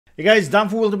Hey guys, Dan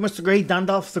for World of Mr. Grey,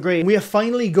 Dandalf the Grey. We are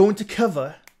finally going to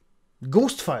cover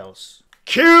Ghost Files.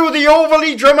 Cue the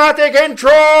overly dramatic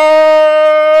intro!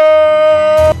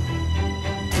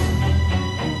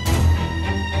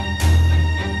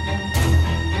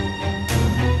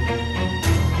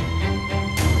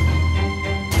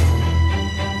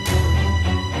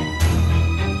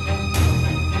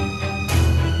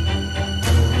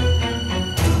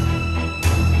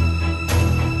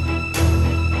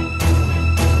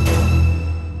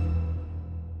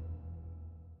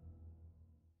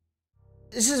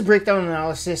 This is a breakdown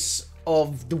analysis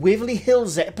of the Waverly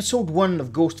Hills episode 1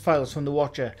 of Ghost Files from The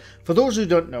Watcher. For those who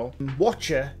don't know,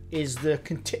 Watcher is the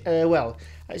well,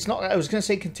 it's not. I was going to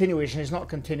say continuation. It's not a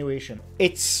continuation.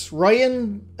 It's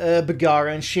Ryan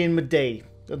Bergara and Shane Madej.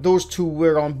 Those two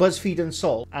were on BuzzFeed and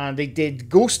Salt, and they did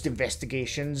ghost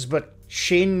investigations. But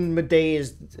Shane Madej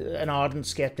is an ardent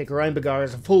skeptic. Ryan Bergara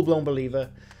is a full-blown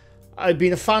believer. I've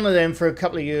been a fan of them for a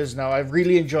couple of years now. I've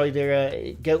really enjoyed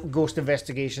their ghost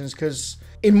investigations because,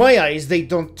 in my eyes, they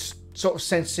don't sort of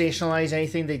sensationalize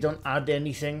anything. They don't add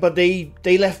anything. But they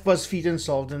left BuzzFeed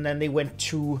Unsolved and then they went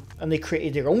to and they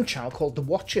created their own channel called The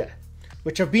Watcher,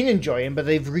 which I've been enjoying. But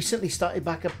they've recently started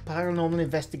back up paranormal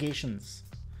investigations,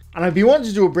 and I've been wanting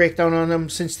to do a breakdown on them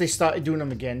since they started doing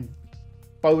them again.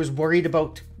 But I was worried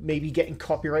about maybe getting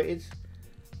copyrighted.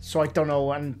 So I don't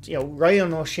know, and you know,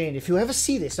 Ryan or Shane, if you ever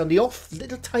see this, on the off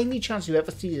little tiny chance you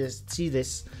ever see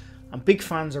this, I'm big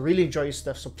fans, I really enjoy your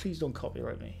stuff, so please don't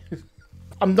copyright me.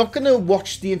 I'm not going to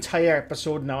watch the entire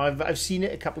episode now. I've seen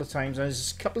it a couple of times, and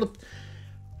there's a couple of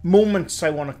moments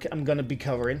I'm going to be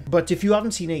covering. But if you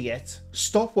haven't seen it yet,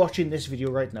 stop watching this video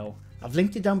right now. I've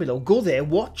linked it down below. Go there,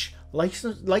 watch, like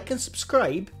and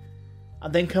subscribe,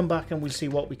 and then come back and we'll see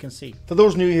what we can see. For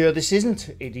those new here, this isn't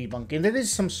a debunking. There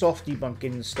is some soft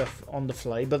debunking and stuff on the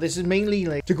fly, but this is mainly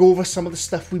like to go over some of the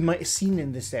stuff we might have seen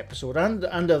in this episode and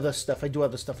other stuff. I do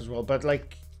other stuff as well, but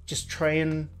like just try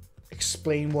and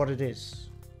explain what it is.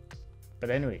 But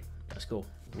anyway, let's go.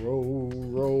 Row,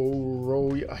 row,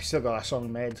 row. I still got that song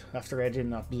in my head after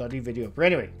editing that bloody video. But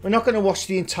anyway, we're not going to watch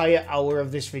the entire hour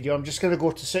of this video. I'm just going to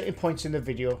go to certain points in the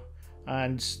video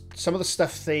and some of the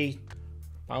stuff they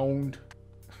found.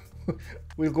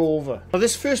 We'll go over. Now,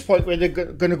 this first point where they're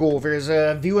going to go over is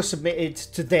a viewer submitted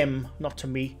to them, not to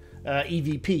me,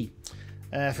 EVP,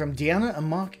 from Deanna and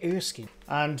Mark Erskine.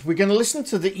 And we're going to listen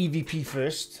to the EVP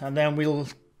first, and then we'll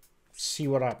see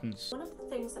what happens. One of the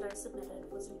things that I submitted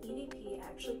was an EVP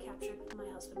actually captured my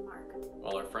husband Mark.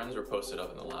 While our friends were posted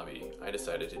up in the lobby, I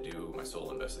decided to do my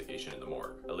solo investigation in the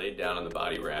morgue. I laid down on the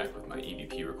body rack with my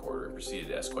EVP recorder and proceeded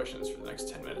to ask questions for the next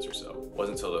 10 minutes or so. It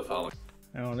wasn't until the following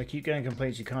Oh, they keep getting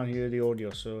complaints you can't hear the audio,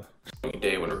 so...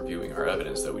 day when reviewing our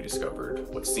evidence that we discovered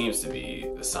what seems to be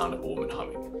the sound of a woman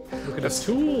humming. Look at us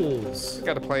tools.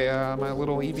 Gotta play my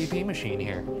little EVP machine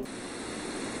here.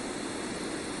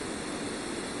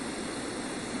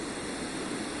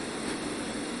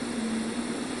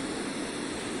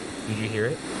 Did you hear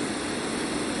it?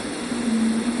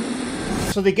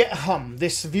 So they get a hum.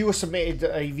 This viewer submitted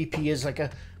EVP is like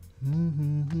a...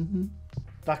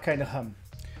 that kind of hum.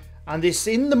 And it's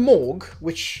in the morgue,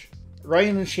 which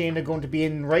Ryan and Shane are going to be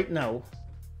in right now,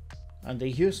 and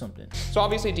they hear something. So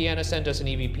obviously Deanna sent us an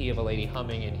EVP of a lady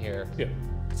humming in here. Yeah.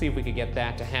 See if we could get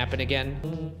that to happen again.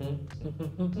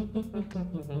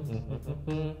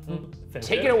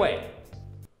 Take it away.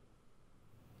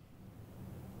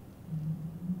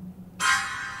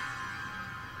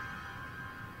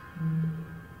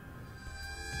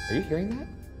 Are you hearing that?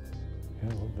 Yeah,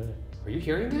 a little bit. Are you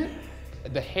hearing that?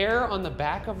 The hair on the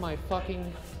back of my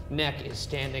fucking neck is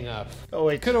standing up. Oh,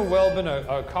 It could have well been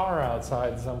a car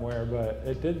outside somewhere, but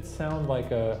it did sound like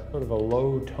a sort of a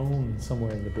low tone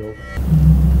somewhere in the building.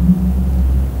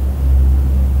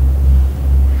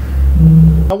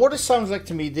 Now what it sounds like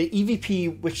to me, the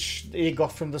EVP which they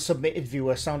got from the submitted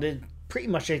viewer sounded pretty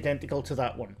much identical to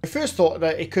that one. I first thought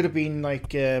that it could have been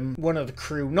like one of the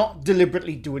crew, not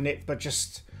deliberately doing it, but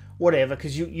just whatever,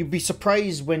 because you'd be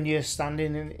surprised when you're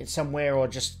standing in somewhere or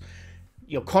just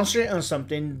you're concentrating on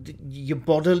something, your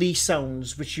bodily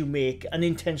sounds which you make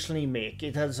unintentionally make.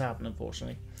 It has happened,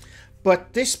 unfortunately.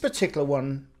 But this particular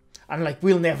one, and like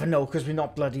we'll never know because we're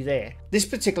not bloody there. This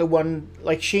particular one,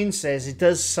 like Shane says, it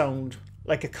does sound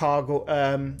like a cargo,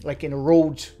 like in a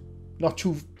road, not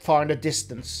too far in the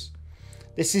distance.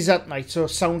 This is at night, so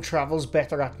sound travels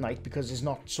better at night because there's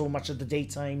not so much of the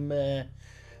daytime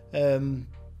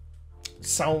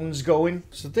sounds going.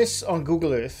 So this on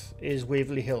Google Earth is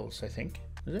Waverly Hills, I think.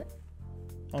 Is it?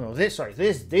 Oh no, there's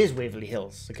Waverly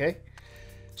Hills, okay?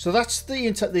 So that's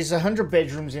there's 100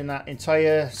 bedrooms in that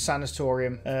entire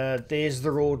sanatorium. There's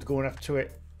the road going up to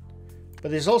it.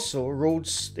 But there's also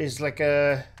roads. There's like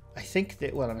a, I think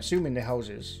that, well, I'm assuming they're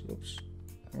houses. Oops,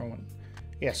 wrong one.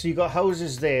 Yeah, so you got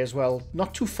houses there as well,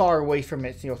 not too far away from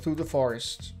it, you know, through the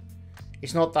forest.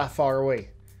 It's not that far away.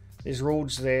 There's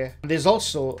roads there. There's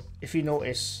also, if you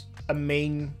notice, a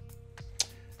main,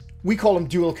 we call them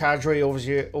dual carriageway over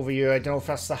here. I don't know if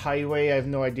that's the highway, I have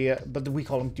no idea, but we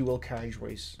call them dual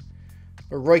carriageways.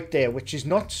 But right there, which is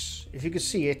not, if you can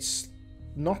see, it's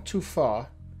not too far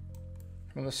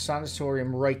from the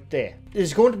sanatorium right there.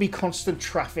 There's going to be constant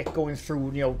traffic going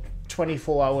through, you know,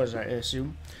 24 hours, I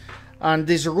assume. And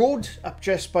there's a road up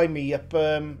just by me, up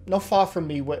not far from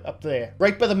me, up there,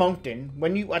 right by the mountain.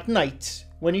 When you, at night,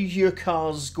 when you hear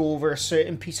cars go over a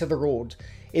certain piece of the road,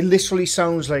 it literally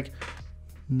sounds like,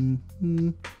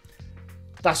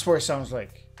 that's what it sounds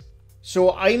like.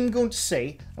 So I'm going to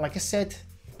say, like I said,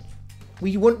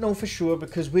 we won't know for sure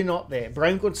because we're not there, but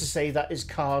I'm going to say that is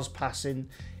cars passing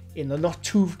in the not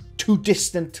too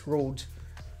distant road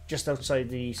just outside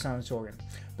the sanatorium.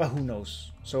 But who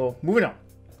knows? So, moving on.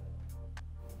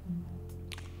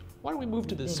 Why don't we move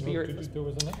to the spirit? There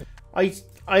was another.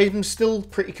 I'm still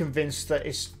pretty convinced that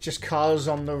it's just cars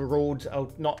on the road,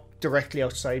 out, not directly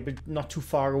outside, but not too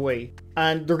far away.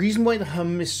 And the reason why the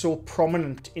hum is so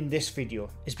prominent in this video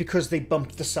is because they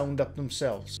bumped the sound up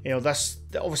themselves. You know, that's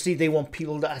obviously they want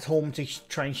people at home to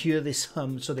try and hear this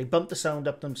hum, so they bumped the sound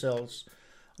up themselves.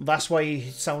 That's why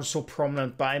it sounds so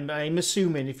prominent. But I'm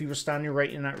assuming if you were standing right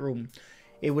in that room,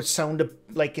 it would sound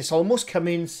like it's almost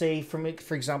coming, say, from,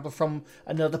 for example, from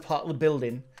another part of the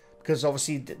building. Because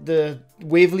obviously the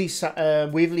Waverly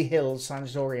Hills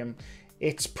Sanatorium,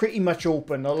 it's pretty much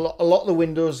open. A lot of the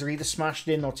windows are either smashed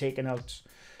in or taken out.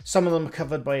 Some of them are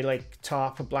covered by like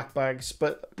tarp or black bags,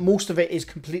 but most of it is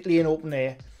completely in open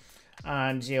air.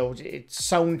 And, you know,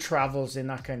 sound travels in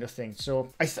that kind of thing.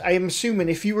 So I am assuming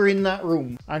if you were in that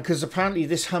room, and because apparently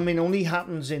this humming only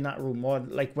happens in that room, or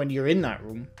like when you're in that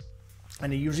room,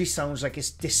 and it usually sounds like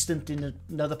it's distant in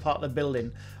another part of the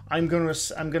building, I'm gonna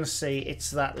say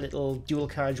it's that little dual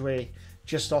carriageway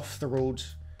just off the road,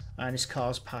 and it's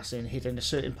cars passing, hitting a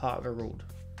certain part of the road.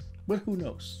 But who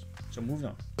knows? So moving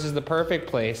on. This is the perfect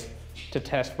place to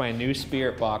test my new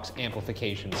Spirit Box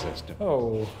amplification system.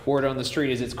 Oh. Word on the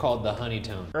street is it's called the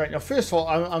Honeytone. Right, now first of all,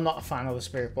 I'm not a fan of the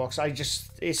Spirit Box.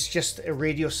 It's just a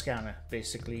radio scanner,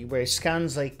 basically, where it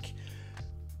scans like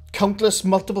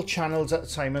multiple channels at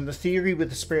a time. And the theory with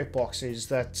the Spirit Box is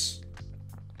that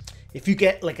if you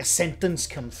get like a sentence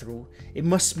come through, it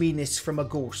must mean it's from a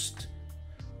ghost,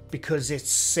 because it's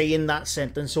saying that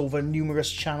sentence over numerous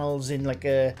channels in like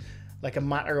a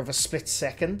matter of a split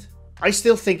second. I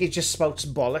still think it just spouts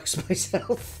bollocks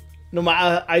myself. No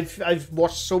matter, I've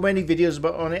watched so many videos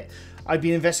on it. I've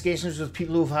been in investigations with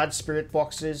people who've had Spirit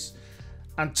Boxes,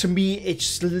 and to me,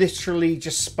 it's literally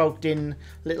just spouting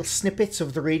little snippets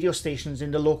of the radio stations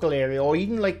in the local area, or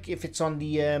even like if it's on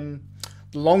the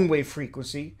long wave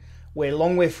frequency, where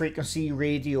long wave frequency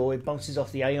radio, it bounces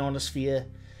off the ionosphere,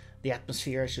 the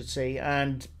atmosphere, I should say,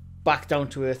 and back down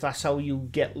to Earth. That's how you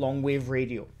get long wave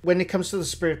radio. When it comes to the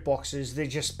Spirit Boxes, they're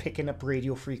just picking up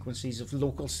radio frequencies of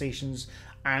local stations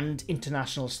and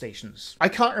international stations. I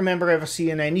can't remember ever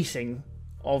seeing anything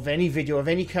of any video of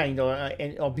any kind,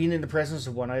 or being in the presence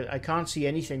of one. I can't see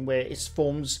anything where it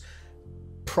forms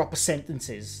proper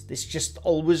sentences. It's just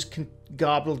always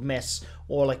garbled mess,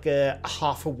 or like a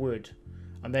half a word,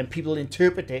 and then people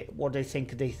interpret it what they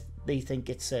think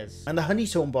it says. And the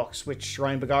Honeytone box, which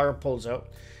Ryan Bergara pulls out,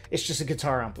 it's just a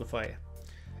guitar amplifier.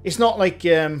 It's not like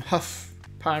Huff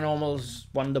Paranormal's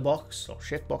Wonder Box, or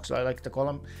Shit Box I like to call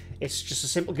them. It's just a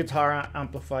simple guitar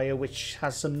amplifier which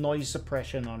has some noise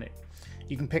suppression on it.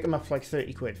 You can pick them up for like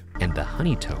 30 quid. And the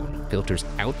Honeytone filters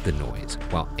out the noise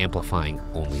while amplifying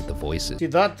only the voices. See,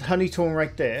 that Honeytone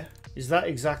right there is that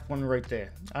exact one right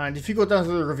there. And if you go down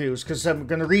to the reviews, because I'm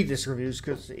going to read this reviews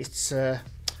because it's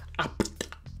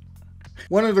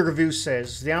one of the reviews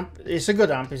says the amp, it's a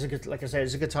good amp, like I said,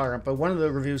 it's a guitar amp, but one of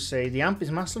the reviews say the amp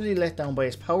is massively let down by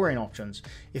its powering options.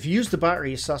 If you use the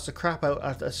battery, it starts to crap out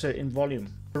at a certain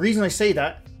volume. The reason I say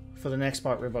that, for the next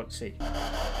part we're about to see.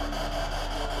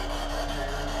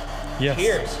 Yes.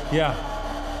 Cheers. Yeah.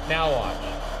 Now watch.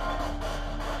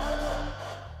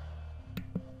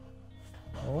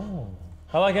 Oh.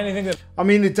 I like anything that... I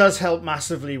mean, it does help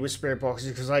massively with Spirit Boxes,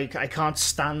 because I can't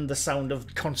stand the sound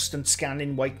of constant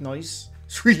scanning white noise.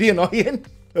 It's really annoying.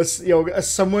 As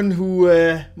someone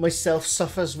who myself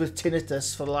suffers with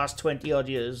tinnitus for the last 20 odd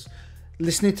years,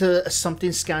 listening to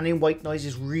something scanning white noise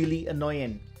is really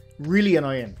annoying. Really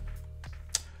annoying.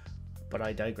 But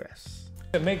I digress.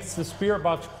 It makes the Spirit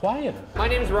Box quieter. My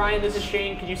name's Ryan, this is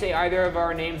Shane. Could you say either of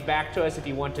our names back to us if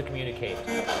you want to communicate?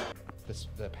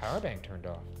 the power bank turned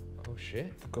off. Oh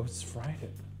shit. The ghosts fried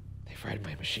it. They fried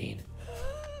my machine.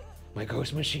 My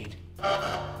ghost machine.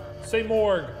 Say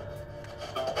morgue.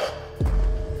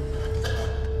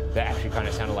 That actually kind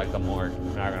of sounded like the morgue,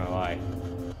 I'm not gonna lie.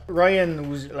 Ryan,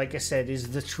 who's, like I said,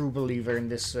 is the true believer in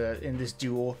this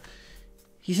duo.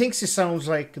 He thinks it sounds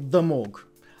like the morgue.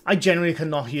 I generally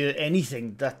cannot hear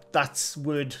anything that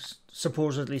word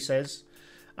supposedly says.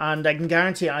 And I can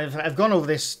guarantee, I've gone over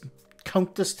this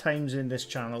countless times in this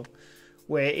channel,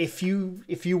 where if you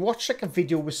watch like a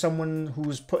video with someone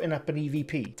who's putting up an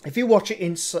EVP, if you watch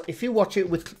it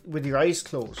with your eyes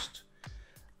closed,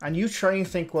 and you try and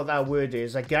think what that word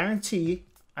is, I guarantee,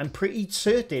 I'm pretty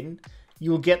certain,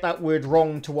 you'll get that word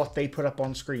wrong to what they put up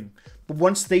on screen. But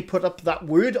once they put up that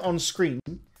word on screen,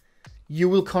 you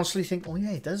will constantly think, oh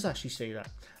yeah, it does actually say that.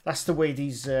 That's the way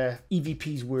these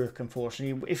EVPs work,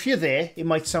 unfortunately. If you're there, it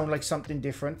might sound like something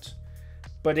different.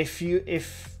 But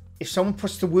if someone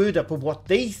puts the word up of what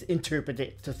they interpret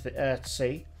it to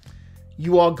say,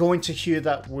 you are going to hear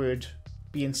that word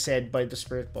being said by the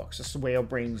spirit box. That's the way our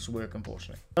brains work,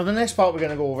 unfortunately. Now, the next part we're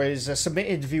going to go over is a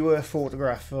submitted viewer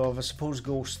photograph of a supposed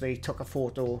ghost. They took a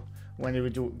photo when they were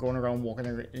going around walking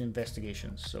their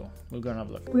investigations. So we'll go and have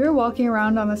a look. We were walking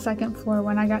around on the second floor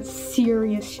when I got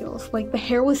serious chills. Like, the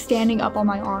hair was standing up on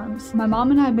my arms. My mom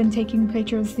and I had been taking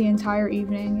pictures the entire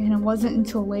evening, and it wasn't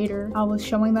until later I was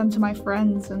showing them to my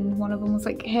friends, and one of them was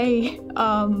like, hey,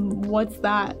 what's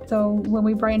that? So when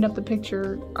we brightened up the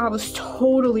picture, I was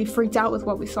totally freaked out with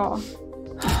what we saw.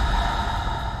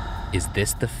 Is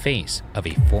this the face of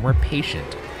a former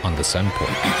patient on the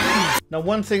Sunport? Now,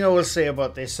 one thing I will say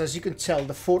about this, as you can tell,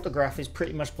 the photograph is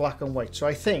pretty much black and white. So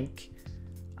I think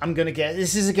I'm gonna guess.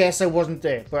 This is a guess. I wasn't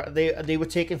there, but they were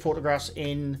taking photographs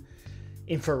in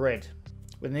infrared,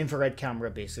 with an infrared camera,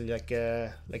 basically, like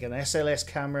an SLS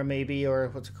camera maybe, or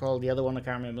what's it called? The other one, I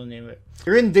can't remember the name of it.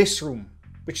 They're in this room,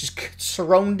 which is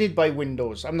surrounded by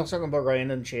windows. I'm not talking about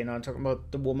Ryan and Shane. I'm talking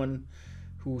about the woman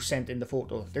who sent in the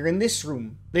photo. They're in this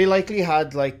room. They likely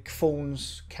had like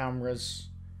phones, cameras,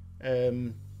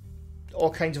 all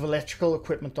kinds of electrical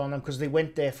equipment on them because they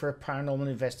went there for a paranormal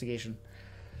investigation.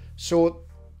 So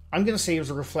I'm going to say it was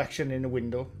a reflection in a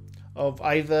window of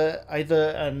either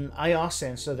an IR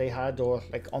sensor they had, or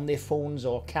like on their phones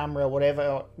or camera, whatever,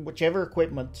 or whichever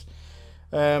equipment.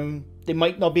 They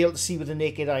might not be able to see with the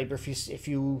naked eye, but if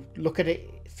you look at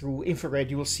it through infrared,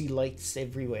 you will see lights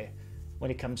everywhere when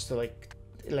it comes to like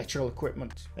electrical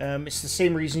equipment. It's the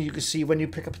same reason you can see when you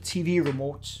pick up a TV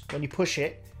remote, when you push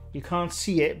it, you can't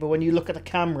see it, but when you look at the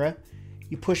camera,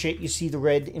 you push it, you see the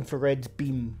red infrared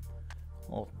beam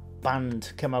or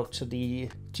band come out to the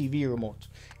TV remote.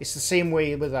 It's the same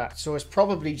way with that. So it's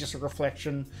probably just a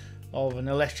reflection of an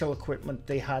electrical equipment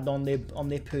they had on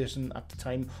their person at the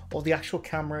time, or the actual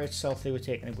camera itself they were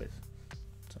taking it with.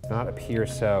 So. Not appear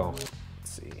so. Let's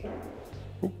see.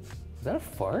 Ooh, is that a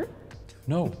fart?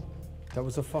 No, that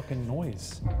was a fucking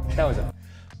noise. That was a...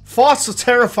 Farts are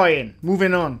terrifying.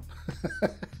 Moving on.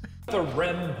 The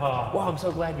REM pod. Wow, I'm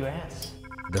so glad you asked.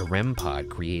 The REM pod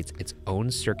creates its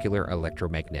own circular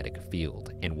electromagnetic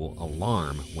field and will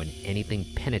alarm when anything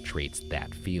penetrates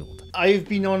that field. I've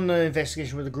been on an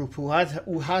investigation with a group who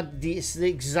had the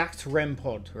exact REM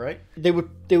pod, right?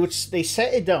 They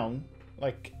set it down,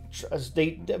 like, as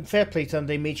fair play to them,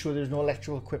 they made sure there's no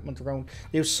electrical equipment around.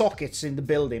 There's sockets in the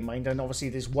building, mind, and obviously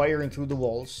there's wiring through the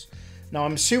walls. Now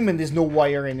I'm assuming there's no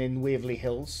wiring in Waverly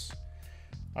Hills.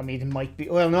 I mean, it might be.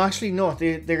 Well, no, actually, no.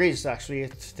 There is actually.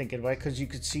 Thinking about it, because you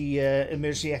could see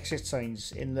emergency exit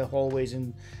signs in the hallways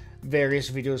in various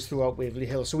videos throughout Waverly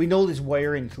Hills. So we know there's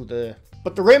wiring through the.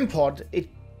 But the REM pod,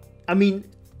 I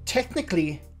mean,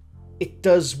 technically, it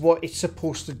does what it's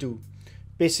supposed to do.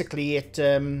 Basically, it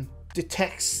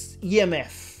detects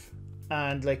EMF,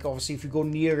 and like obviously, if you go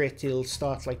near it, it'll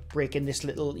start like breaking this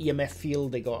little EMF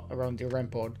field they got around the REM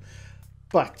pod.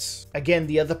 But again,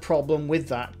 the other problem with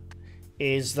that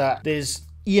is that there's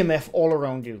EMF all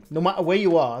around you. No matter where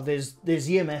you are, there's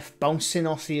EMF bouncing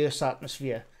off the Earth's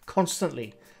atmosphere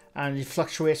constantly, and it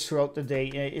fluctuates throughout the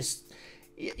day.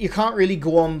 You can't really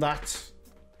go on that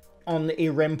on a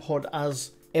REM pod as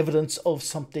evidence of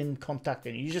something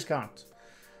contacting you. You just can't.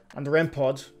 And the REM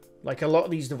pod, like a lot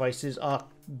of these devices, are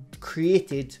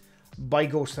created by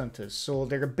ghost hunters, so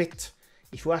they're a bit,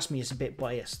 if you ask me, it's a bit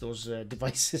biased, those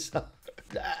devices are.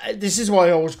 This is why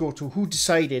I always go to who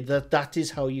decided that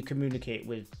is how you communicate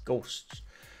with ghosts.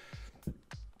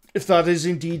 If that is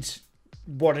indeed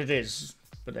what it is.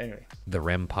 But anyway. The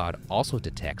REM pod also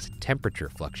detects temperature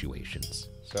fluctuations.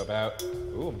 So about...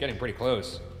 Ooh, I'm getting pretty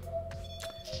close.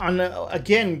 And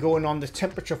again, going on the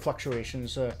temperature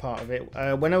fluctuations part of it,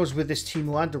 when I was with this team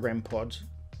who had the REM pod,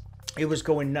 it was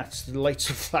going nuts. The lights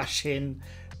were flashing.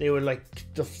 They were like,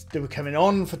 they were coming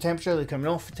on for temperature, they were coming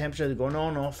off for temperature, they were going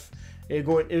on, off. It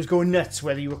was going nuts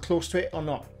whether you were close to it or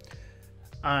not.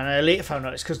 And I later found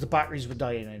out it's because the batteries were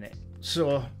dying in it.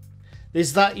 So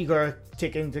there's that you gotta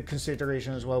take into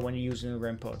consideration as well when you're using a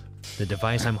REM pod. The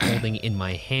device I'm holding in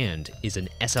my hand is an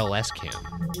SLS cam.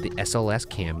 The SLS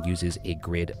cam uses a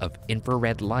grid of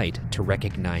infrared light to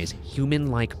recognize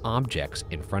human-like objects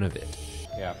in front of it.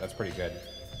 Yeah, that's pretty good.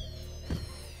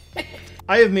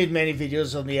 I have made many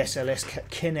videos on the SLS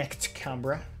Kinect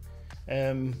camera.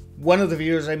 One of the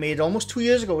videos I made almost 2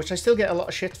 years ago, which I still get a lot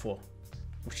of shit for,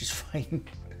 which is fine.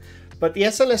 But the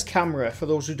SLS camera, for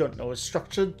those who don't know, is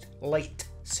structured light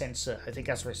sensor. I think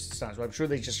that's what it stands for. I'm sure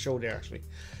they just showed it actually.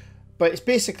 But it's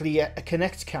basically a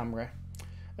Kinect camera,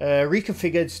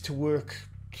 reconfigured to work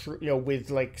through, with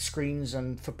like screens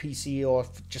and for PC or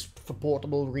just for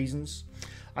portable reasons.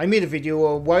 I made a video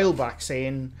a while back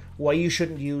saying why you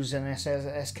shouldn't use an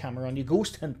SLS camera on your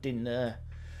ghost hunting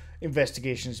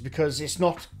investigations, because it's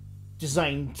not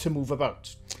designed to move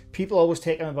about. People always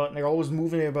take them about and they're always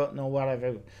moving about and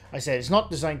whatever. I said it's not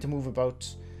designed to move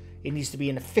about. It needs to be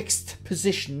in a fixed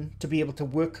position to be able to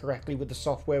work correctly with the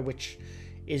software which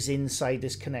is inside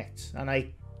this Kinect. And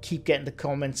I keep getting the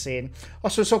comments saying, oh,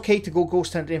 so it's okay to go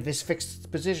ghost hunting in this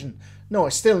fixed position. No,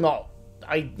 it's still not.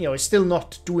 It's still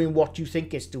not doing what you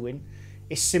think it's doing.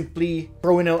 It's simply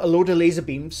throwing out a load of laser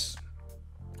beams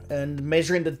and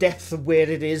measuring the depth of where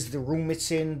it is, the room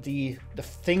it's in, the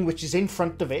thing which is in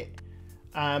front of it.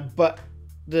 But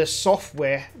the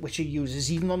software which it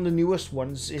uses, even on the newest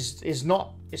ones, is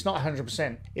not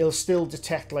 100%. It'll still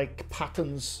detect like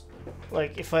patterns.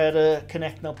 Like if I had a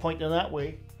Kinect now pointing that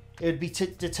way, it would be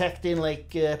detecting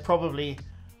like probably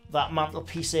that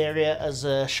mantelpiece area as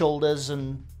shoulders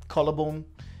and collarbone.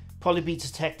 Probably be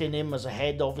detecting him as a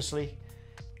head, obviously.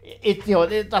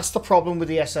 That's the problem with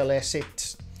the SLS.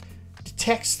 It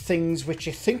detects things which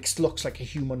it thinks looks like a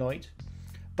humanoid,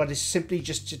 but it's simply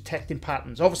just detecting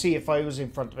patterns. Obviously, if I was in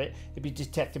front of it, it'd be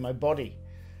detecting my body.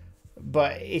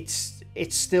 But it's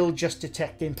still just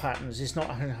detecting patterns. It's not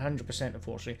 100%,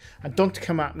 unfortunately. And don't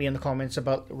come at me in the comments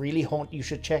about Really Haunted. You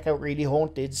should check out Really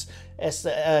Haunted's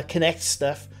Kinect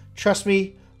stuff. Trust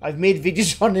me, I've made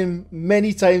videos on him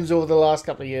many times over the last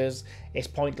couple of years. It's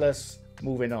pointless.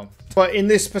 Moving on. But in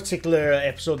this particular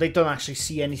episode, they don't actually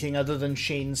see anything other than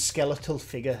Shane's skeletal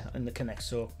figure in the Kinect,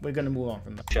 so we're going to move on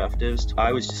from that. Shafters.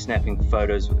 I was just snapping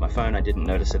photos with my phone. I didn't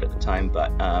notice it at the time,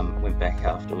 but went back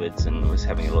afterwards and was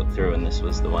having a look through, and this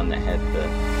was the one that had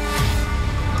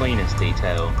the cleanest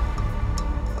detail.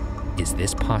 Is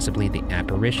this possibly the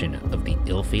apparition of the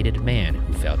ill-fated man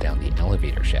who fell down the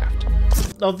elevator shaft?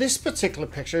 Now, this particular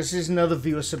picture, this is another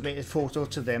viewer-submitted photo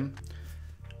to them.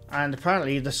 And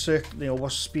apparently the circle,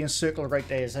 what's being circled right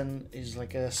there is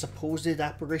like a supposed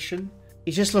apparition.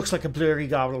 It just looks like a blurry,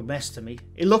 garbled mess to me.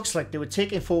 It looks like they were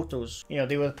taking photos.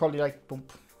 They were probably like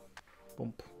bump,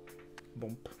 bump,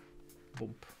 bump,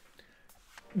 bump.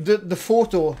 The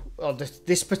photo, or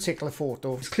this particular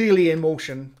photo, is clearly in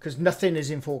motion because nothing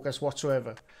is in focus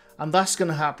whatsoever. And that's going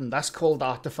to happen. That's called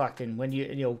artifacting. When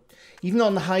even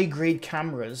on the high-grade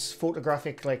cameras,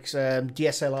 photographic like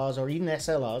DSLRs or even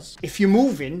SLRs, if you're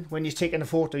moving when you're taking a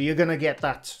photo, you're going to get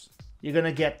that. You're going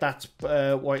to get that.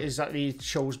 What exactly it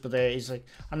shows, but there is like,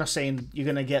 I'm not saying you're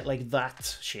going to get like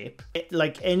that shape.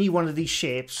 Like any one of these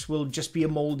shapes will just be a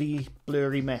moldy,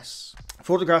 blurry mess.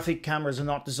 Photographic cameras are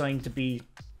not designed to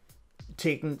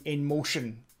taken in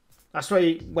motion. That's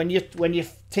why when you're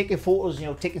taking photos,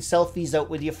 taking selfies out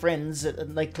with your friends at a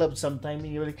nightclub sometime,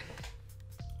 and you're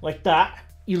like that,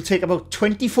 you'll take about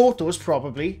 20 photos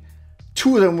probably.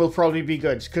 2 of them will probably be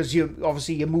good because you're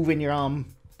moving your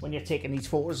arm when you're taking these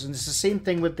photos, and it's the same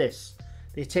thing with this.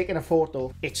 They're taking a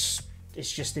photo, it's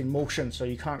just in motion, so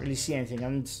you can't really see anything.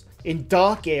 And in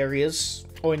dark areas,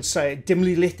 or inside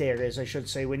dimly lit areas, I should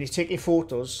say, when you're taking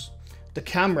photos, the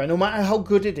camera, no matter how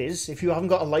good it is, if you haven't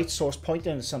got a light source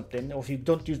pointing at something, or if you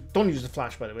don't use the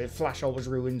flash, by the way, the flash always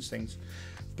ruins things.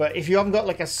 But if you haven't got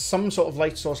like some sort of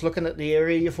light source looking at the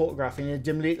area you're photographing in a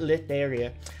dimly lit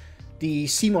area, the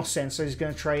CMOS sensor is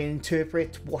going to try and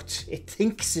interpret what it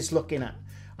thinks it's looking at,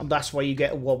 and that's why you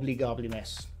get a wobbly, garbly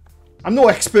mess. I'm no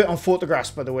expert on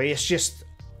photographs, by the way. It's just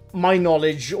my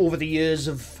knowledge over the years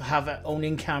of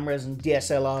owning cameras and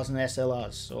DSLRs and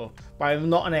SLRs. So, but I'm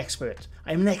not an expert.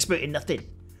 I'm an expert in nothing.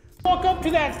 Walk up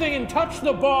to that thing and touch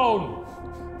the bone,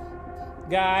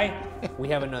 guy. We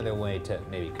have another way to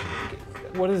maybe communicate with them.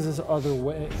 What is this other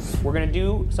way? We're gonna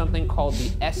do something called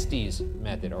the Estes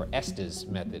method, or Estes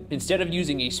method. Instead of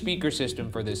using a speaker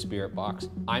system for this spirit box,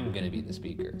 I'm gonna be the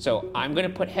speaker. So I'm gonna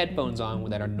put headphones on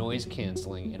that are noise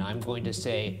canceling, and I'm going to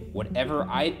say whatever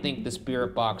I think the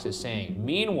spirit box is saying.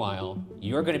 Meanwhile,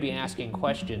 you're gonna be asking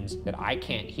questions that I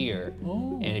can't hear.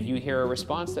 And if you hear a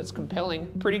response that's compelling,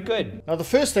 pretty good. Now, the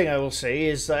first thing I will say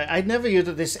is I'd never heard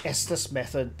of this Estes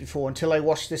method before until I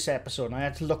watched this episode, and I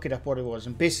had to look it up what it was.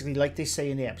 And basically, like they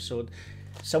say in the episode,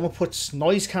 someone puts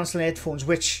noise-cancelling headphones,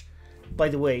 which, by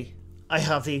the way, I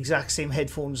have the exact same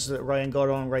headphones that Ryan got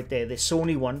on right there. They're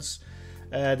Sony ones.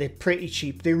 They're pretty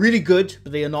cheap. They're really good,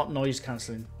 but they are not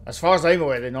noise-cancelling. As far as I'm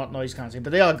aware, they're not noise-cancelling,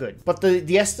 but they are good. But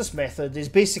the Estes method is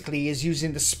basically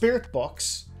using the spirit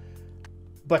box,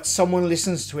 but someone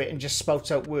listens to it and just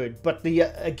spouts out word. But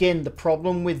again, the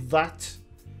problem with that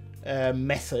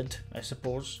method, I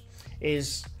suppose,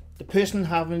 is the person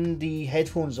having the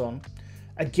headphones on,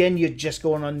 again, you're just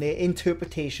going on their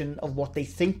interpretation of what they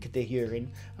think they're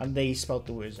hearing, and they spout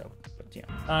the words out. But yeah.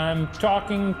 I'm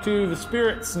talking to the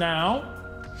spirits now,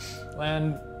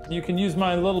 and you can use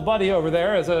my little buddy over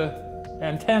there as a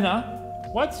antenna.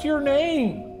 What's your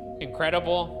name?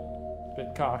 Incredible.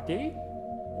 Bit cocky.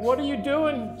 What are you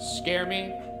doing? Scare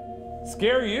me.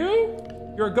 Scare you?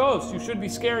 You're a ghost. You should be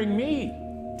scaring me.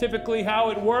 Typically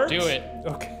how it works. Do it.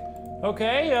 Okay.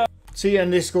 Okay. See,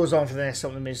 and this goes on for the next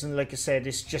couple of minutes, and like I said,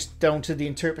 it's just down to the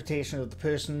interpretation of the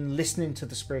person listening to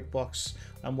the spirit box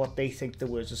and what they think the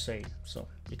words are saying. So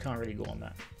you can't really go on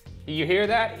that. You hear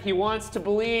that? He wants to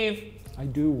believe. I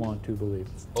do want to believe.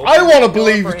 I want to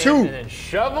believe too. And then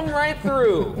shove him right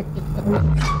through.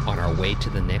 On our way to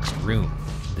the next room,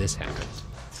 this happened.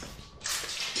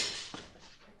 This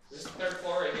is the third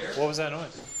floor right here. What was that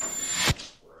noise?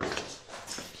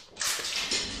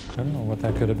 I don't know what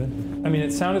that could have been. I mean,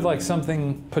 it sounded like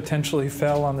something potentially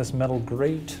fell on this metal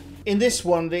grate. In this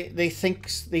one, they think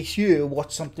they hear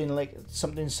what something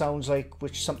sounds like,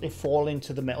 which something fall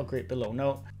into the metal grate below.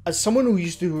 Now, as someone who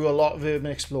used to do a lot of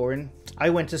urban exploring, I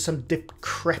went to some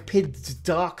decrepit,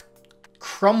 dark,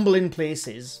 crumbling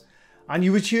places, and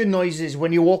you would hear noises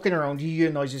when you're walking around. You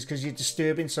hear noises because you're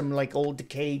disturbing some like old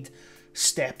decayed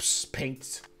steps,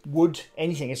 paint, wood,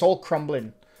 anything. It's all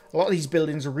crumbling. A lot of these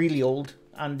buildings are really old,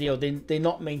 and they're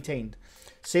not maintained.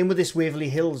 Same with this Waverly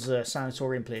Hills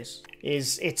Sanatorium place.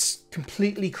 It's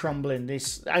completely crumbling.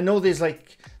 I know there's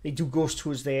like, they do ghost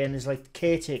tours there and there's like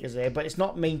caretakers there, but it's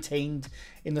not maintained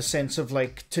in the sense of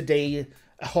like today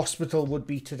a hospital would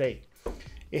be today.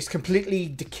 It's completely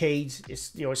decayed.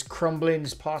 It's crumbling.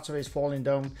 There's parts of it is falling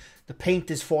down. The paint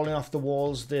is falling off the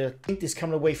walls. The paint is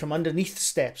coming away from underneath the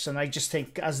steps, and I just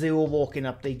think as they were walking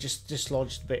up, they just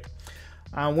dislodged a bit.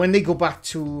 And when they go back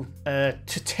to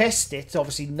test it,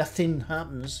 obviously nothing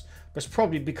happens. But it's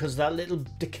probably because that little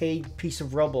decayed piece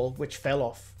of rubble which fell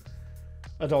off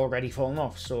had already fallen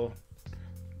off. So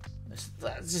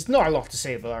there's not a lot to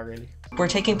say about that, really. We're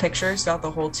taking pictures throughout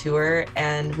the whole tour,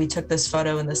 and we took this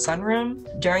photo in the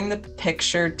sunroom. During the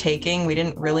picture taking, we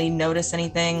didn't really notice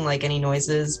anything, like any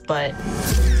noises, but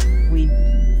we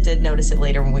did notice it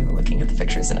later when we were looking at the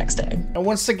pictures the next day. And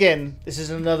once again, this is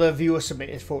another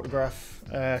viewer-submitted photograph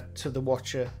to the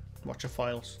Watcher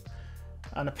files.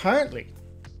 And apparently,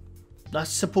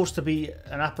 that's supposed to be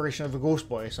an apparition of a ghost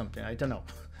boy or something. I don't know.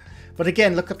 But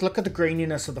again, look at the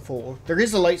graininess of the photo. There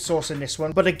is a light source in this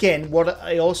one. But again, what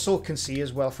I also can see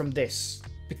as well from this,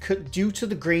 because due to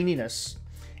the graininess,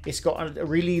 it's got a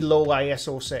really low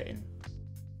ISO setting.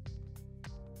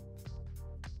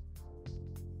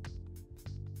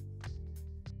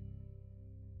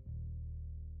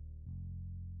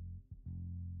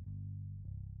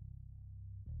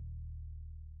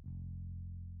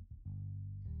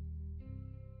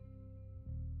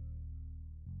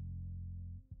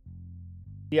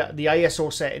 The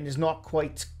ISO setting is not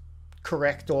quite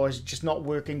correct, or is just not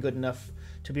working good enough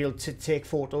to be able to take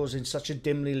photos in such a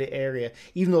dimly lit area.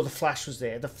 Even though the flash was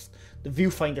there, the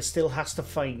viewfinder still has to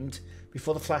find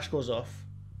before the flash goes off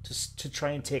to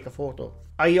try and take a photo.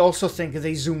 I also think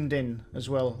they zoomed in as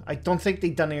well. I don't think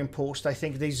they done it in post. I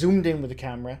think they zoomed in with the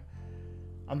camera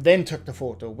and then took the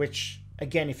photo, which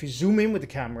again, if you zoom in with the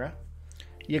camera,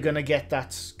 you're gonna get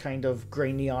that kind of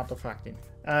grainy artifacting.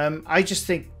 I just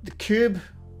think the curb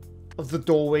of the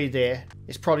doorway there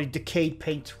is probably decayed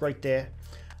paint right there,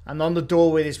 and on the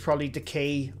doorway there's probably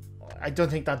decay. I don't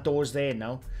think that door's there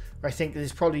now. I think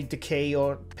there's probably decay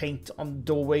or paint on the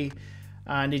doorway,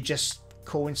 and it just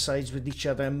coincides with each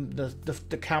other. And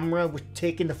the camera with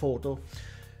taking the photo,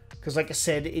 because like I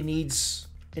said, it needs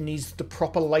the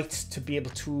proper light to be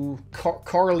able to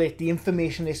correlate the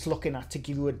information it's looking at to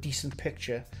give you a decent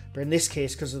picture. But in this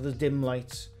case, because of the dim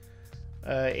lights,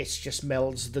 It just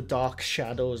melds the dark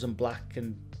shadows and black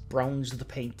and browns the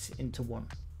paint into one.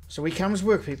 So we cameras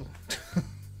work, people.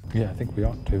 Yeah, I think we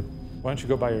ought to. Why don't you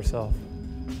go by yourself?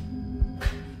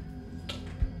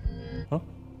 Huh?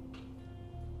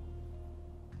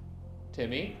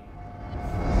 Timmy?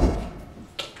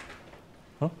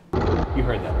 Huh? You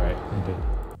heard that, right? I did.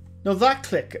 Now that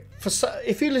click,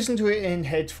 if you listen to it in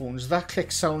headphones, that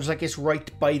click sounds like it's right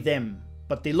by them,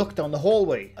 but they look down the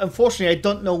hallway. Unfortunately, I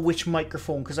don't know which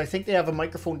microphone, because I think they have a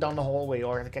microphone down the hallway,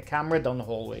 or like a camera down the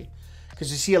hallway, because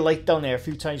you see a light down there a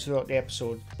few times throughout the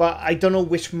episode. But I don't know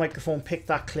which microphone picked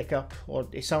that click up, or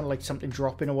it sounded like something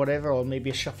dropping or whatever, or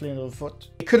maybe a shuffling of the foot.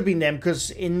 It could have been them,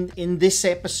 because in this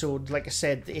episode, like I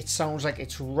said, it sounds like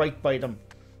it's right by them,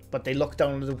 but they look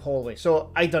down the hallway.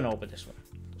 So I don't know about this one.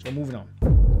 So moving on.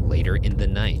 Later in the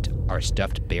night, our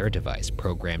stuffed bear device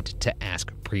programmed to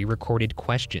ask pre-recorded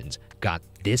questions got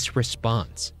this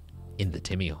response in the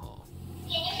Timmy Hall.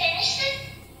 Can you finish this?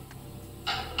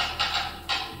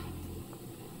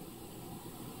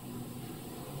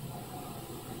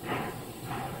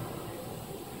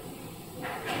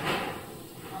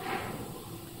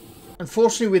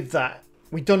 Unfortunately with that,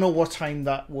 we don't know what time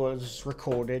that was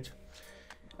recorded.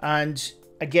 And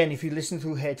again, if you listen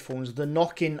through headphones, the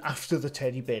knocking after the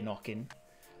teddy bear knocking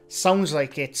sounds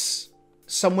like it's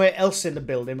somewhere else in the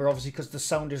building, but obviously because the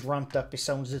sound is ramped up, it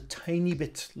sounds a tiny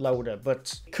bit louder.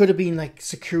 But it could have been like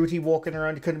security walking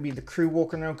around, it could have been the crew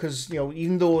walking around, because, you know,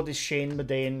 even though there's Shane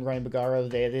Madej and Ryan Bergara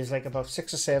there, there's like about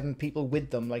 6 or 7 people with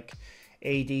them, like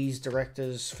ADs,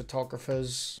 directors,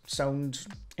 photographers, sound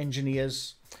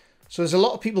engineers. So there's a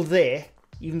lot of people there,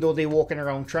 even though they're walking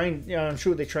around trying, you know, I'm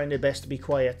sure they're trying their best to be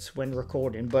quiet when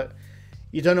recording, but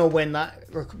you don't know when that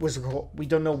was we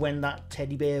don't know when that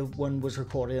teddy bear one was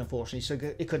recorded, unfortunately. So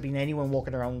it could have been anyone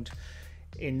walking around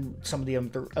in some of the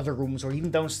other rooms, or even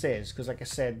downstairs, because like I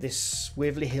said, this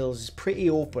Waverly Hills is pretty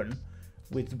open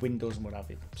with windows and what have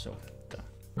you. So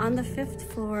On the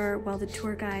 5th floor, while the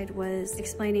tour guide was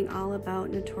explaining all about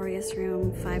Notorious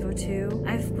Room 502,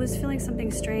 I was feeling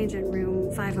something strange in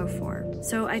room 504.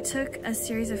 So I took a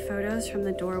series of photos from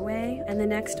the doorway, and the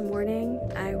next morning,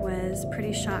 I was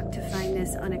pretty shocked to find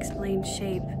this unexplained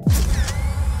shape.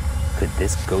 Could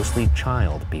this ghostly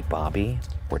child be Bobby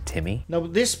or Timmy? Now,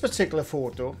 this particular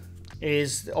photo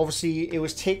is obviously, it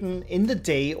was taken in the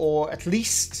day, or at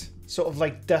least sort of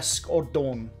like dusk or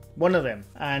dawn. One of them,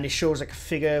 and it shows like a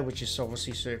figure which is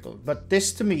obviously circled. But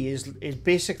this to me is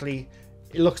basically,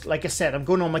 it looks like, I said, I'm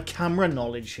going on my camera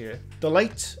knowledge here. The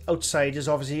light outside is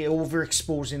obviously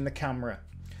overexposing the camera,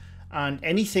 and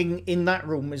anything in that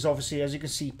room is obviously, as you can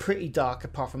see, pretty dark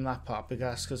apart from that part,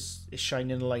 because it's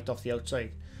shining the light off the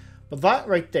outside. But that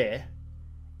right there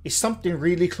is something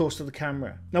really close to the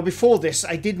camera. Now before this,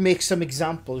 I did make some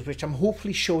examples which I'm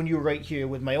hopefully showing you right here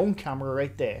with my own camera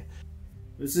right there.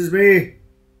 This is me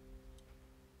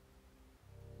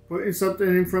putting something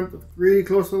in front of, really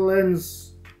close to the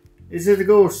lens. Is it a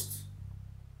ghost?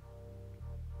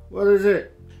 What is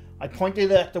it? I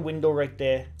pointed at the window right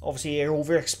there. Obviously I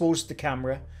overexposed the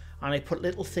camera, and I put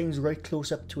little things right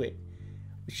close up to it.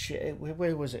 Which,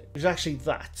 where was it? It was actually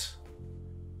that.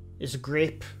 It's a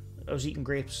grape. I was eating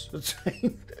grapes at the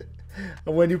time.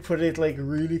 And when you put it like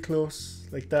really close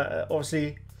like that,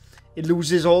 obviously it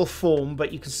loses all form,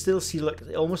 but you can still see, look,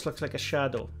 it almost looks like a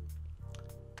shadow.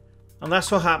 And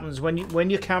that's what happens when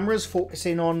your camera is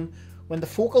focusing on, when the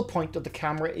focal point of the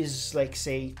camera is like,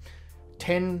 say,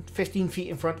 10, 15 feet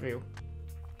in front of you.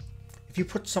 If you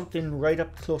put something right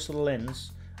up close to the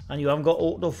lens and you haven't got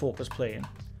autofocus playing,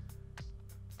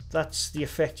 that's the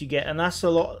effect you get. And that's a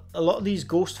lot of these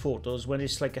ghost photos, when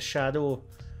it's like a shadow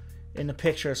in the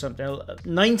picture or something.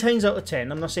 9 times out of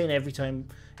 10, I'm not saying every time,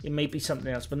 it might be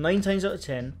something else, but 9 times out of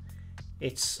 10,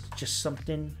 it's just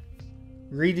something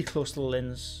really close to the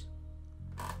lens.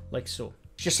 Like so.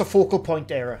 It's just a focal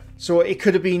point error. So it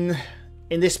could have been,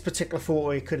 in this particular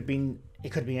photo, it could have been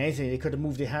anything. They could have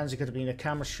moved their hands, it could have been a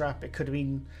camera strap, it could have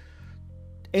been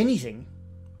anything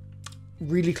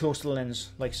really close to the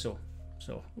lens, like so.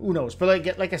 So who knows?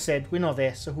 But like I said, we're not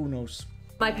there, so who knows?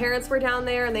 My parents were down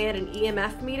there and they had an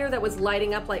EMF meter that was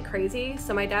lighting up like crazy,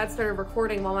 so my dad started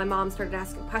recording while my mom started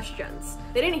asking questions.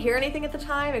 They didn't hear anything at the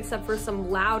time except for some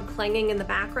loud clanging in the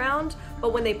background,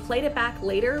 but when they played it back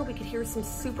later, we could hear some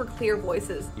super clear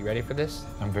voices. You ready for this?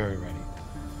 I'm very ready.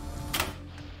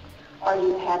 Are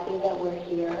you happy that we're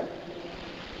here?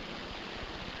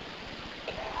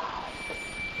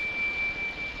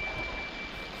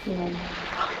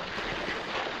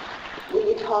 Will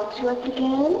you talk to us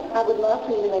again? I would love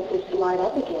for you to make this light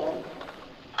up again.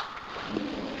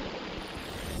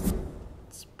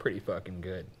 It's pretty fucking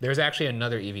good. There's actually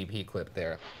another EVP clip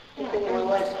there. Is there anyone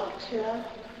want to talk to us?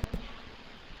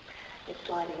 It's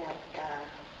lighting up,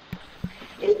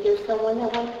 Is there someone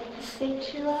that wants to speak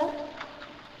to us?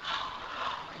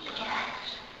 Yes.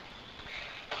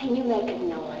 Can you make a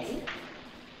noise?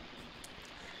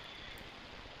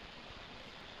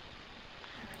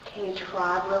 Can you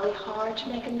try really hard to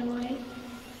make a noise?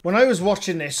 When I was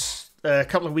watching this a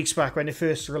couple of weeks back when it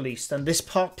first released and this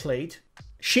part played,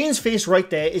 Shane's face right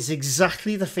there is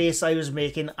exactly the face I was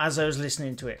making as I was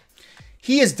listening to it.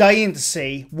 He is dying to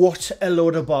say, what a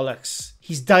load of bollocks.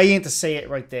 He's dying to say it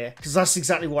right there, because that's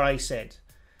exactly what I said.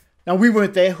 Now, we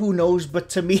weren't there, who knows, but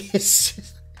to me,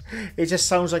 it just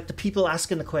sounds like the people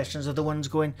asking the questions are the ones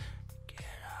going, get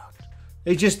out.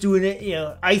 They're just doing it, you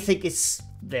know, I think it's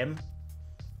them.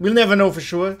 We'll never know for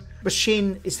sure. But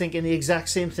Shane is thinking the exact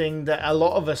same thing that a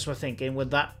lot of us were thinking when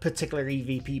that particular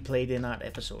EVP played in that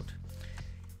episode.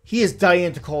 He is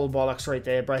dying to call bollocks right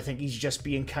there, but I think he's just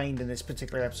being kind in this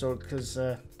particular episode because,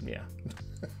 yeah.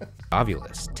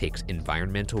 Ovulus takes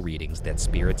environmental readings that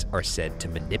spirits are said to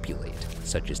manipulate,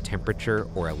 such as temperature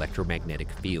or electromagnetic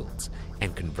fields,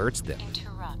 and converts them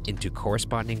into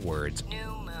corresponding words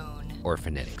or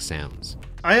phonetic sounds.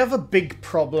 I have a big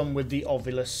problem with the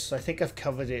Ovulus. I think I've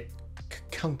covered it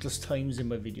countless times in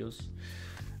my videos.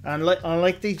 And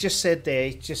like they just said there,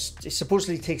 it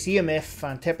supposedly takes EMF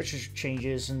and temperature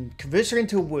changes and converts it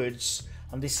into words.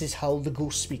 And this is how the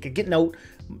ghosts speak. Again, now,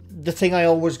 the thing I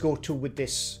always go to with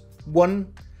this.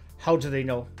 One, how do they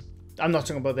know? I'm not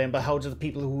talking about them, but how do the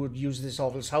people who would use this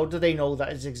Ovulus, how do they know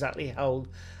that is exactly how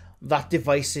that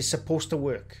device is supposed to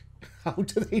work? How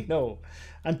do they know?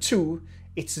 And two,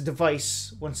 it's a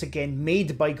device, once again,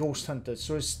 made by ghost hunters.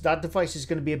 So that device is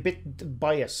going to be a bit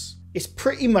biased. It's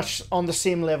pretty much on the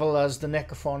same level as the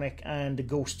necrophonic and the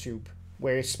ghost tube,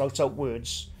 where it spouts out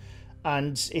words.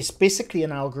 And it's basically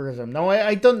an algorithm. Now,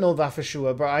 I don't know that for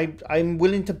sure, but I'm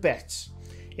willing to bet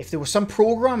if there were some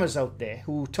programmers out there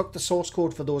who took the source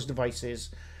code for those devices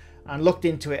and looked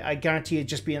into it, I guarantee it'd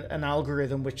just be an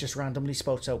algorithm which just randomly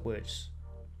spouts out words.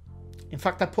 In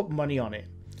fact, I put money on it.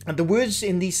 And the words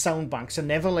in these sound banks are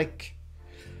never like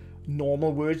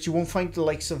normal words. You won't find the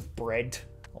likes of bread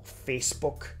or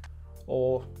Facebook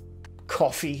or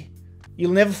coffee.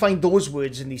 You'll never find those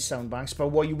words in these sound banks, but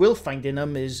what you will find in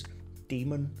them is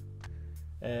demon,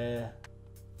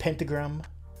 pentagram,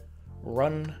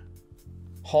 run,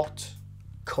 hot,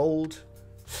 cold,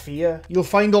 fear. You'll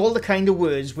find all the kind of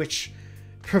words which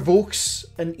provokes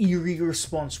an eerie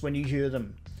response when you hear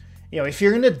them. You know, if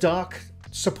you're in a dark,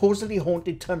 supposedly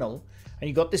haunted tunnel and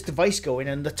you got this device going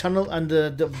and the tunnel and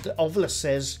the Ovulus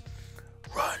says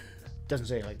run, doesn't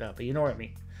say it like that, but you know what I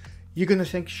mean, you're gonna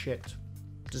think, shit,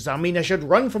 does that mean I should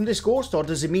run from this ghost, or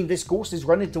does it mean this ghost is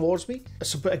running towards me?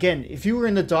 So, but again, if you were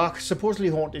in a dark, supposedly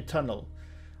haunted tunnel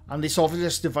and this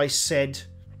Ovulus device said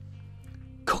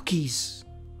cookies,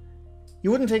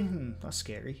 you wouldn't think, that's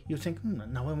scary. You'd think,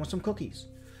 now I want some cookies.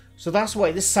 So that's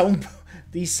why these sound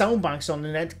banks on the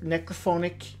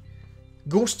necrophonic,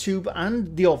 ghost tube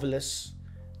and the Ovulus,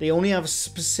 they only have a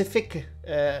specific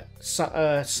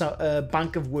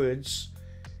bank of words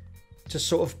to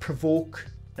sort of provoke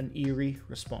an eerie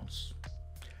response.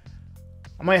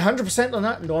 Am I 100% on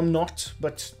that? No, I'm not,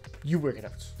 but you work it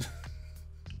out.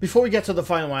 Before we get to the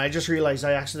final one, I just realised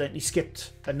I accidentally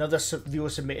skipped another viewer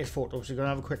submitted photo, so you're going to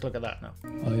have a quick look at that now.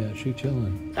 Oh yeah, she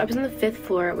chilling. I was on the 5th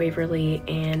floor at Waverly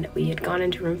and we had gone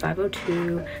into room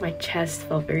 502. My chest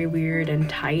felt very weird and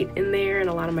tight in there, and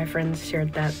a lot of my friends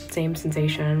shared that same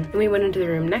sensation. And we went into the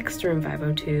room next to room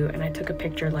 502 and I took a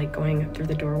picture like going through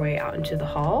the doorway out into the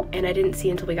hall. And I didn't see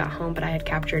until we got home, but I had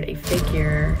captured a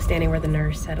figure standing where the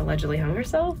nurse had allegedly hung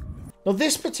herself. Now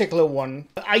this particular one,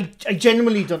 I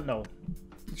genuinely don't know.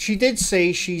 She did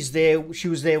say she was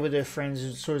there with her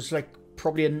friends, so it's like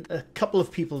probably a couple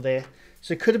of people there.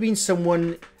 So it could have been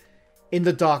someone in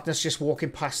the darkness just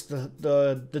walking past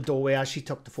the doorway as she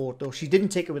took the photo. She didn't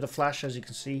take it with a flash, as you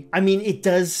can see. I mean, it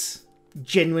does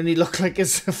genuinely look like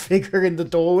it's a figure in the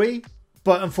doorway,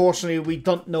 but unfortunately we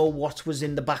don't know what was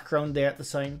in the background there at the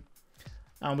time.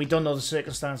 And we don't know the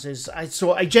circumstances.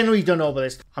 So I generally don't know about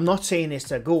this. I'm not saying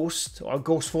it's a ghost or a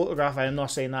ghost photograph. I am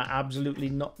not saying that, absolutely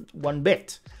not one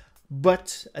bit.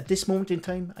 But at this moment in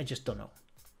time, I just don't know.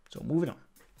 So moving on.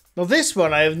 Now this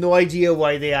one, I have no idea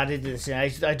why they added this in. I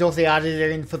don't know if they added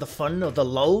it in for the fun or the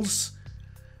lulz.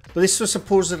 But this was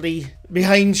supposedly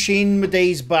behind Shane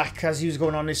Madej's back as he was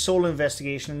going on his solo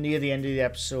investigation near the end of the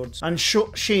episode. And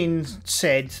Shane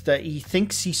said that he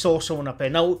thinks he saw someone up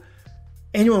there. Now,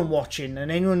 anyone watching and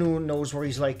anyone who knows what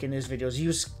he's like in his videos, he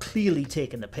was clearly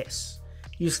taking the piss.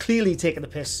 He was clearly taking the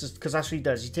piss, because that's what he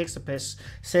does. He takes the piss,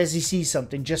 says he sees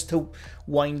something just to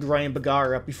wind Ryan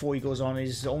Bergara up before he goes on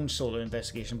his own solo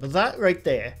investigation. But that right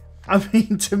there, I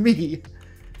mean, to me,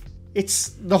 it's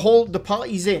the part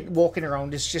he's in, walking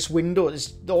around, it's just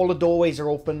windows. All the doorways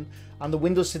are open, and the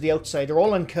windows to the outside are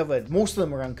all uncovered. Most of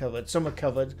them are uncovered. Some are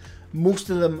covered. Most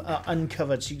of them are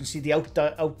uncovered, so you can see the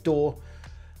outdoor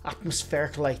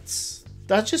atmospheric lights.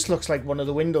 That just looks like one of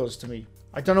the windows to me.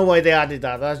 I don't know why they added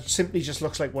that. That simply just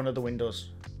looks like one of the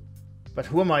windows. But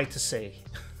who am I to say?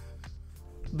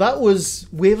 That was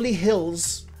Waverly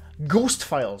Hills Ghost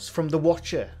Files from the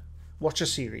Watcher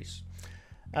series.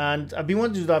 And I've been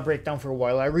wanting to do that breakdown for a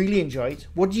while. I really enjoyed.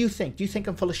 What do you think? Do you think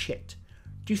I'm full of shit?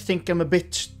 Do you think I'm a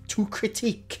bit too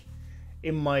critique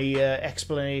in my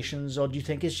explanations? Or do you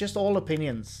think it's just all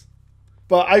opinions?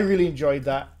 But I really enjoyed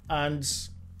that. And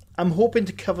I'm hoping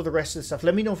to cover the rest of the stuff.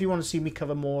 Let me know if you want to see me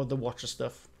cover more of the Watcher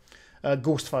stuff.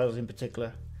 Ghost Files in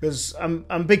particular. Because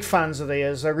I'm big fans of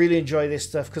theirs. I really enjoy this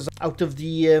stuff. Because out of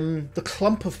the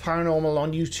clump of paranormal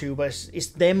on YouTube, it's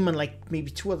them and like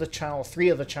maybe 3 other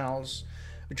channels,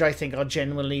 which I think are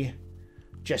genuinely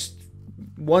just,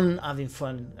 1, having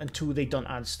fun, and 2, they don't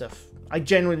add stuff. I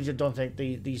genuinely don't think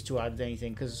these two added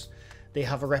anything, because they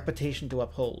have a reputation to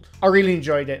uphold. I really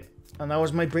enjoyed it. And that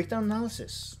was my breakdown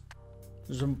analysis.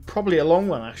 It was probably a long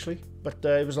one, actually, but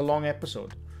it was a long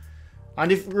episode.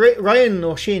 And if Ryan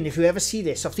or Shane, if you ever see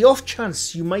this, off the off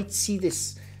chance you might see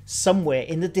this somewhere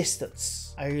in the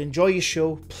distance, I enjoy your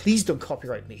show. Please don't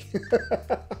copyright me.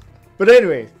 But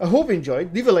anyway, I hope you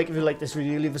enjoyed. Leave a like if you like this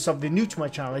video. Leave us something new to my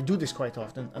channel. I do this quite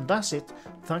often. And that's it.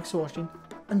 Thanks for watching,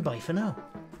 and bye for now.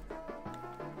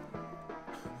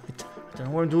 I don't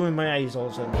know what I'm doing with my eyes all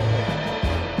of a sudden.